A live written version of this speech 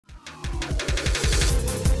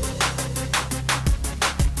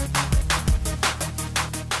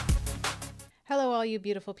all you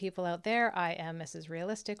beautiful people out there. I am Mrs.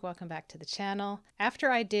 Realistic. Welcome back to the channel.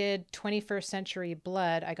 After I did 21st Century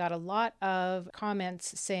Blood, I got a lot of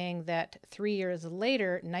comments saying that 3 years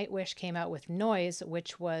later, Nightwish came out with Noise,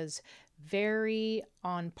 which was very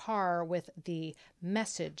on par with the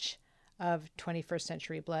message of 21st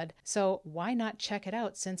Century Blood. So why not check it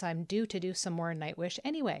out since I'm due to do some more Nightwish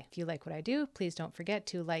anyway. If you like what I do, please don't forget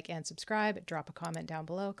to like and subscribe, drop a comment down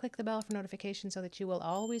below, click the bell for notifications so that you will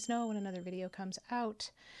always know when another video comes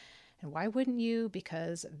out. And why wouldn't you?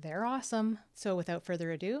 Because they're awesome. So without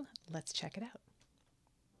further ado, let's check it out.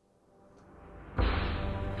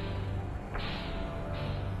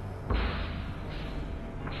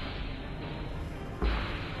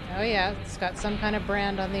 Oh yeah, it's got some kind of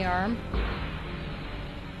brand on the arm.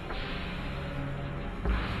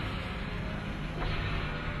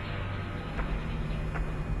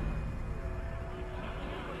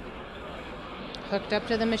 Hooked up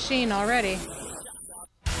to the machine already.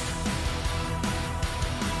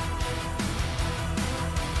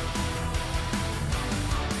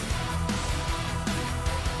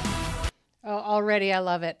 Oh, already I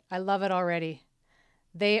love it. I love it already.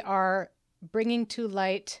 They are bringing to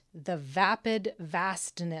light the vapid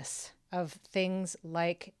vastness of things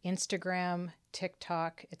like Instagram,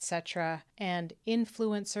 TikTok, etc., and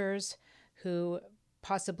influencers who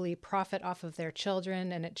possibly profit off of their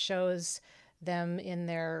children, and it shows them in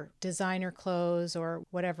their designer clothes or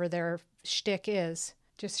whatever their shtick is.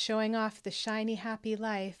 Just showing off the shiny, happy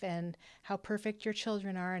life and how perfect your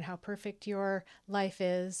children are and how perfect your life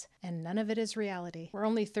is, and none of it is reality. We're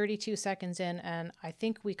only 32 seconds in, and I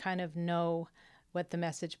think we kind of know what the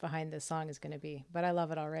message behind this song is going to be, but I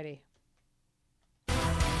love it already.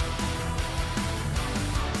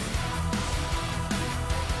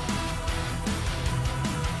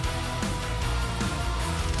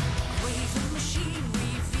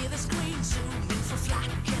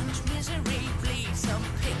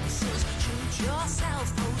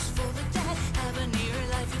 Yourself, post for the dead, have a near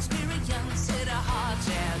life experience, hit a hard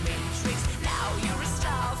jam matrix. Now you're a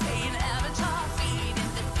star, fame avatar,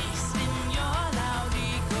 feeding the beast in your loud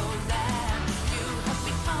ego land. You have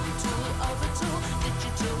become tool of a tool,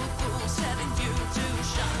 digital fool, setting you to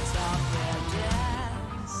shut off their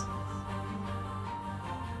dance.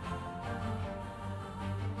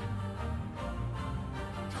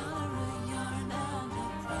 Color a yarn and the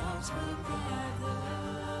crowds will gather.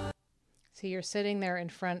 So you're sitting there in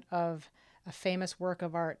front of a famous work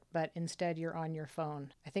of art, but instead you're on your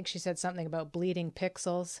phone. I think she said something about bleeding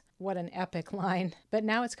pixels. What an epic line. But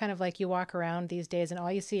now it's kind of like you walk around these days and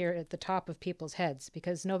all you see are at the top of people's heads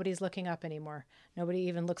because nobody's looking up anymore. Nobody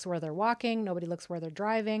even looks where they're walking. Nobody looks where they're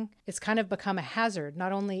driving. It's kind of become a hazard.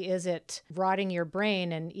 Not only is it rotting your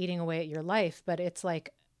brain and eating away at your life, but it's like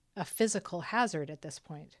a physical hazard at this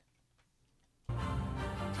point.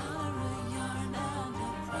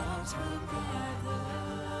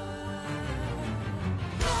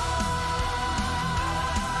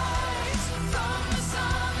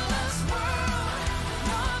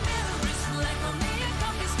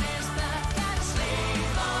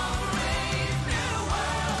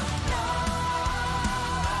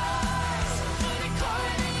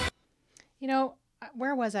 You know,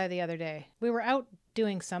 where was I the other day? We were out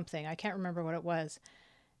doing something. I can't remember what it was.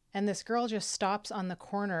 And this girl just stops on the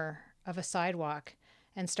corner of a sidewalk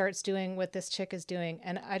and starts doing what this chick is doing.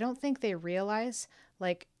 And I don't think they realize,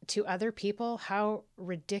 like, to other people, how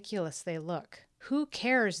ridiculous they look. Who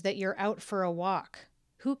cares that you're out for a walk?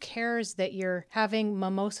 Who cares that you're having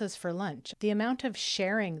mimosas for lunch? The amount of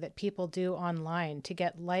sharing that people do online to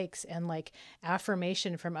get likes and like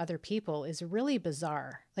affirmation from other people is really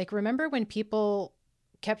bizarre. Like, remember when people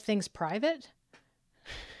kept things private?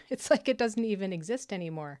 It's like it doesn't even exist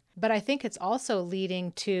anymore. But I think it's also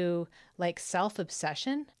leading to like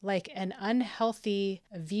self-obsession, like an unhealthy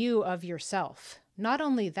view of yourself. Not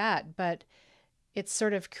only that, but it's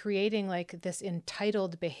sort of creating like this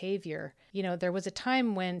entitled behavior. You know, there was a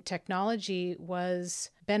time when technology was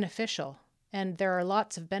beneficial, and there are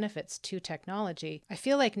lots of benefits to technology. I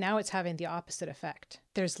feel like now it's having the opposite effect.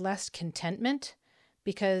 There's less contentment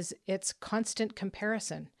because it's constant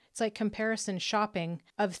comparison. It's like comparison shopping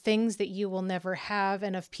of things that you will never have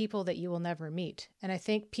and of people that you will never meet. And I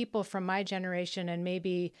think people from my generation and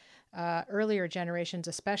maybe earlier generations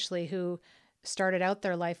especially who started out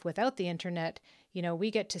their life without the internet, you know,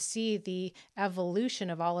 we get to see the evolution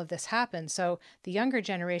of all of this happen. So the younger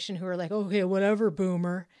generation who are like, oh, okay, whatever,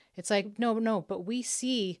 boomer. It's like, no, but we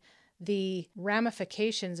see the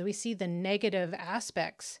ramifications. We see the negative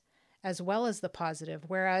aspects as well as the positive,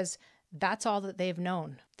 whereas that's all that they've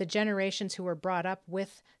known. The generations who were brought up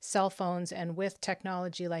with cell phones and with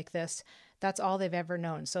technology like this, That's all they've ever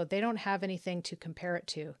known. So they don't have anything to compare it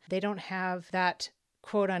to. They don't have that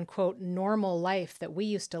quote unquote normal life that we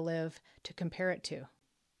used to live to compare it to.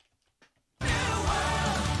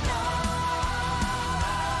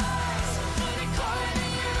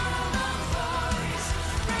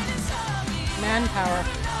 Manpower.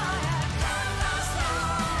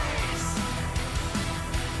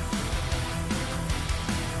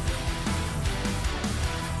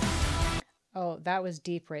 Oh, that was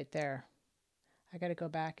deep right there. I got to go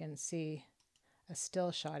back and see a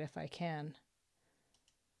still shot if I can.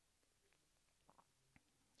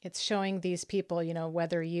 It's showing these people, you know,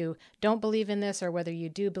 whether you don't believe in this or whether you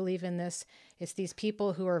do believe in this, it's these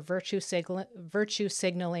people who are virtue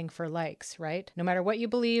signaling for likes, right? No matter what you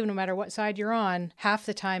believe, no matter what side you're on, half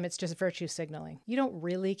the time it's just virtue signaling. You don't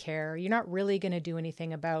really care. You're not really going to do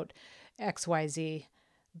anything about XYZ,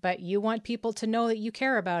 but you want people to know that you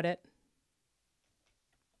care about it.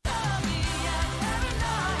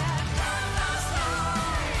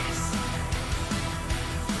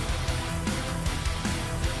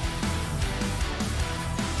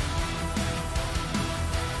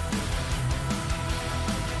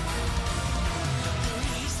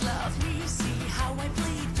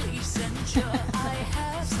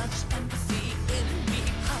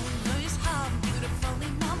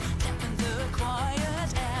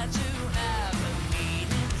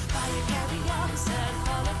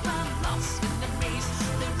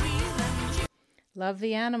 Love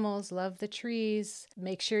the animals, love the trees.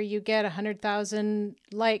 Make sure you get 100,000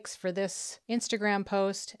 likes for this Instagram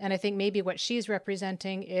post. And I think maybe what she's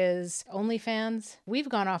representing is OnlyFans. We've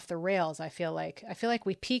gone off the rails, I feel like. I feel like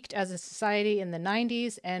we peaked as a society in the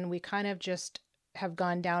 90s and we kind of just have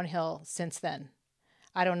gone downhill since then.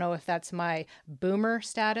 I don't know if that's my boomer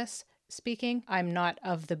status speaking. I'm not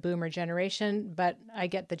of the boomer generation, but I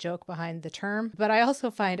get the joke behind the term. But I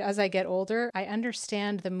also find as I get older, I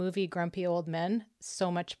understand the movie Grumpy Old Men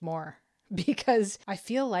so much more because I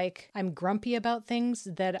feel like I'm grumpy about things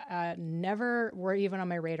that never were even on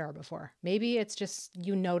my radar before. Maybe it's just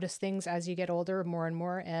you notice things as you get older more and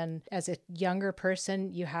more. And as a younger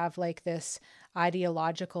person, you have like this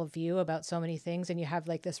ideological view about so many things and you have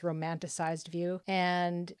like this romanticized view.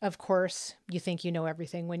 And of course, you think you know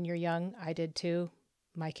everything when you're young. I did too.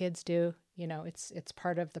 My kids do. You know, it's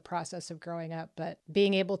part of the process of growing up, but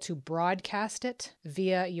being able to broadcast it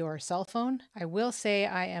via your cell phone, I will say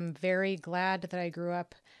I am very glad that I grew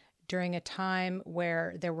up during a time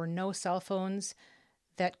where there were no cell phones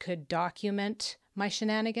that could document my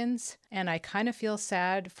shenanigans. And I kind of feel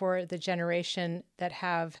sad for the generation that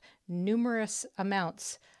have numerous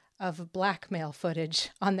amounts of blackmail footage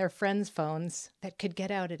on their friends' phones that could get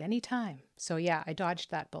out at any time. So yeah, I dodged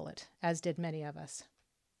that bullet, as did many of us.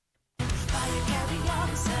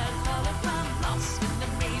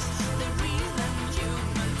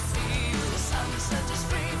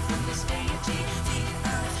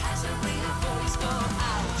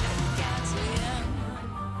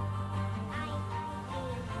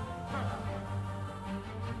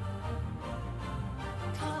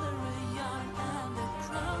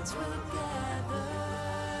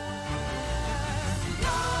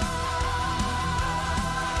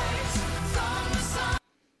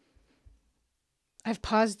 I've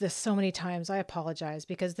paused this so many times. I apologize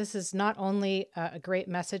because this is not only a great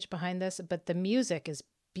message behind this, but the music is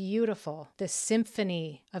beautiful. This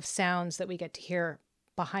symphony of sounds that we get to hear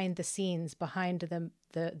behind the scenes, behind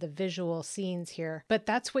the visual scenes here. But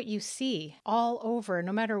that's what you see all over,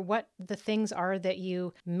 no matter what the things are that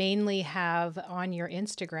you mainly have on your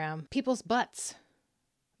Instagram. People's butts.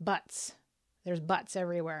 Butts. There's butts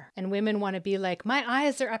everywhere. And women want to be like, my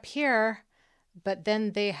eyes are up here. But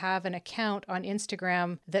then they have an account on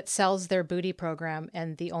Instagram that sells their booty program,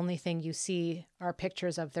 and the only thing you see are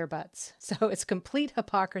pictures of their butts. So it's complete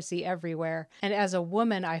hypocrisy everywhere. And as a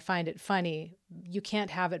woman, I find it funny. You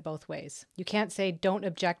can't have it both ways. You can't say, don't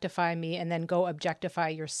objectify me, and then go objectify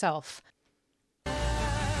yourself.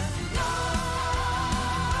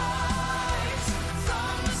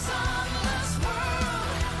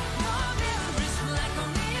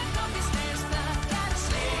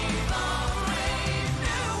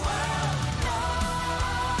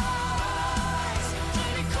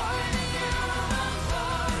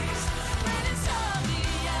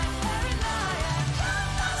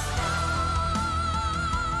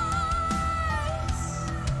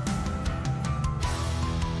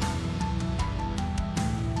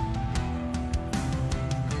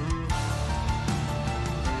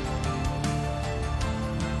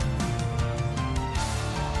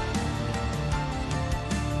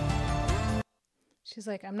 She's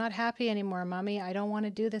like, I'm not happy anymore, Mommy. I don't want to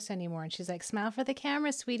do this anymore. And she's like, smile for the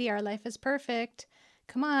camera, sweetie. Our life is perfect.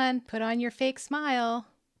 Come on, put on your fake smile.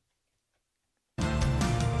 Come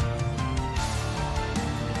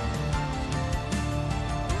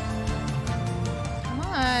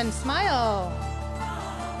on, smile.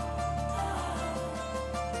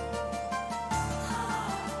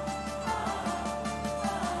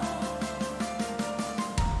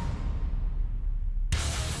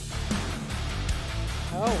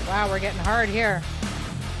 Oh, wow, we're getting hard here.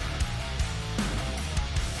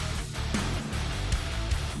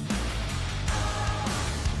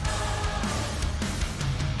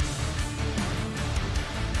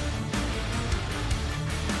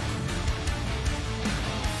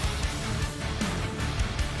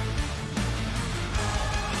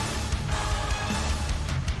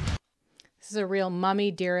 This is a real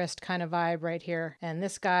Mummy Dearest kind of vibe right here. And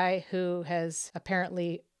this guy who has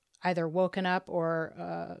apparently either woken up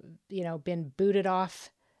or, been booted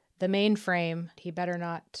off the mainframe, he better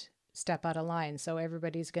not step out of line. So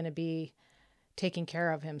everybody's going to be taking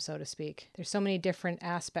care of him, so to speak. There's so many different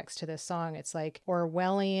aspects to this song. It's like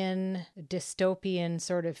Orwellian, dystopian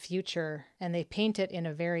sort of future. And they paint it in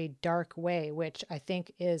a very dark way, which I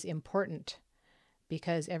think is important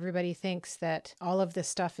because everybody thinks that all of this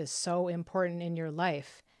stuff is so important in your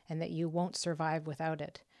life and that you won't survive without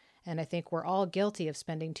it. And I think we're all guilty of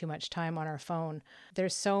spending too much time on our phone.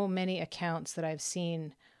 There's so many accounts that I've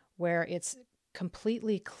seen where it's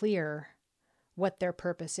completely clear what their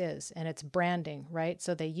purpose is, and it's branding, right?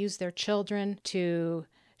 So they use their children to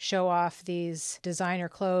show off these designer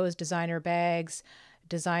clothes, designer bags,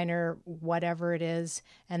 designer whatever it is.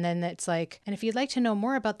 And then it's like, and if you'd like to know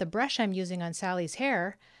more about the brush I'm using on Sally's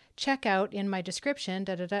hair, check out in my description,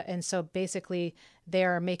 da da da. And so basically they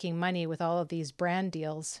are making money with all of these brand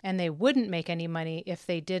deals, and they wouldn't make any money if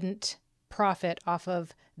they didn't profit off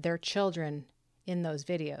of their children in those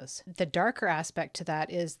videos. The darker aspect to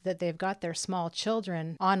that is that they've got their small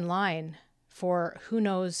children online for who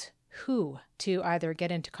knows who to either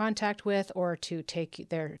get into contact with or to take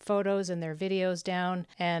their photos and their videos down,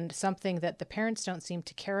 and something that the parents don't seem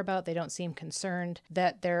to care about. They don't seem concerned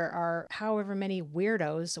that there are however many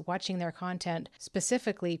weirdos watching their content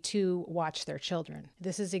specifically to watch their children.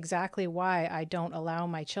 This is exactly why I don't allow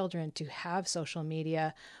my children to have social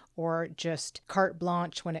media or just carte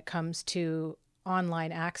blanche when it comes to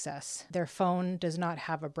online access. Their phone does not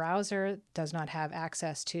have a browser, does not have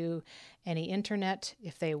access to any internet.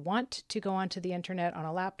 If they want to go onto the internet on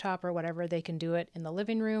a laptop or whatever, they can do it in the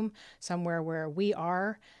living room, somewhere where we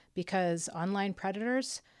are, because online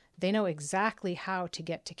predators, they know exactly how to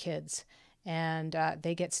get to kids, and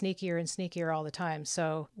they get sneakier and sneakier all the time.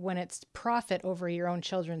 So when it's profit over your own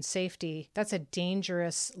children's safety, that's a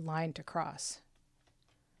dangerous line to cross.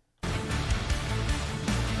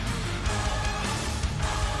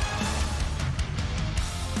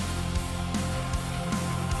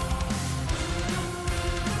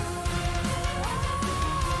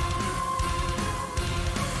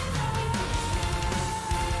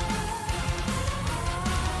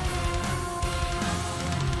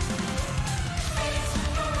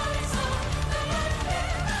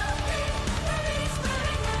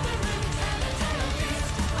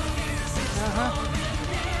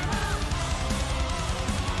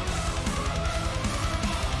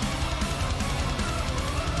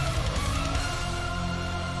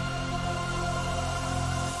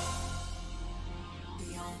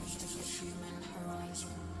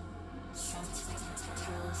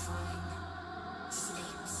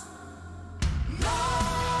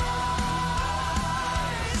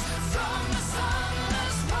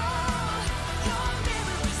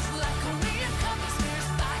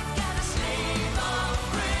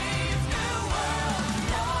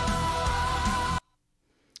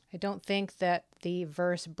 I don't think that the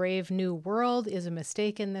verse "Brave New World" is a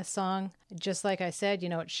mistake in this song. Just like I said,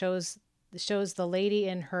 it shows the lady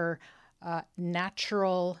in her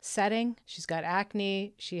natural setting. She's got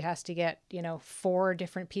acne. She has to get, 4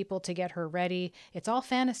 different people to get her ready. It's all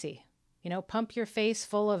fantasy. Pump your face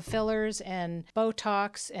full of fillers and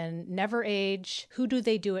Botox and never age. Who do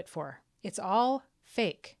they do it for? It's all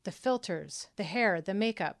fake. The filters, the hair, the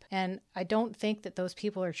makeup. And I don't think that those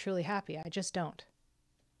people are truly happy. I just don't.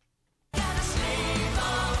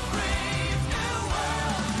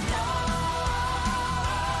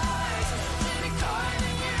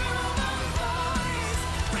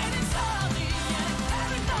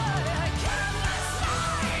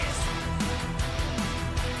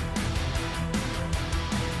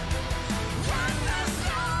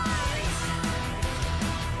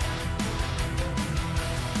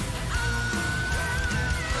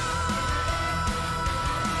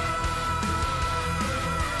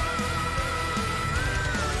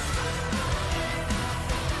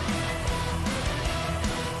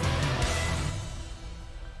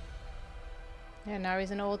 Now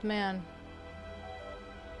he's an old man.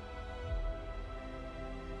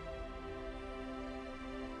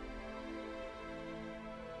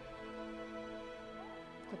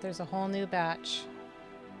 But there's a whole new batch.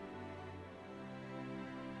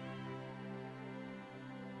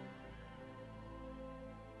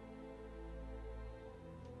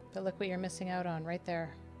 But look what you're missing out on right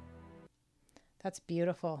there. That's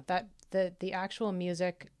beautiful. The actual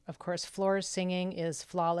music, of course, Floor's singing is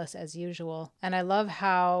flawless as usual. And I love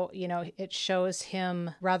how, you know, it shows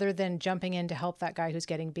him, rather than jumping in to help that guy who's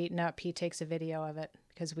getting beaten up, he takes a video of it,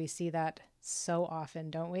 because we see that so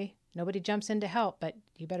often, don't we? Nobody jumps in to help, but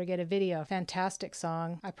you better get a video. Fantastic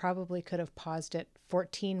song. I probably could have paused it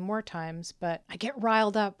 14 more times, but I get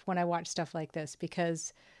riled up when I watch stuff like this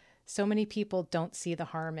because so many people don't see the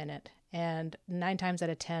harm in it. And 9 times out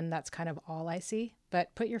of 10, that's kind of all I see.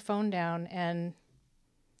 But put your phone down and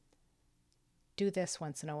do this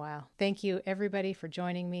once in a while. Thank you, everybody, for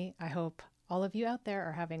joining me. I hope all of you out there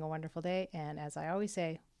are having a wonderful day. And as I always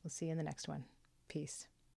say, we'll see you in the next one. Peace.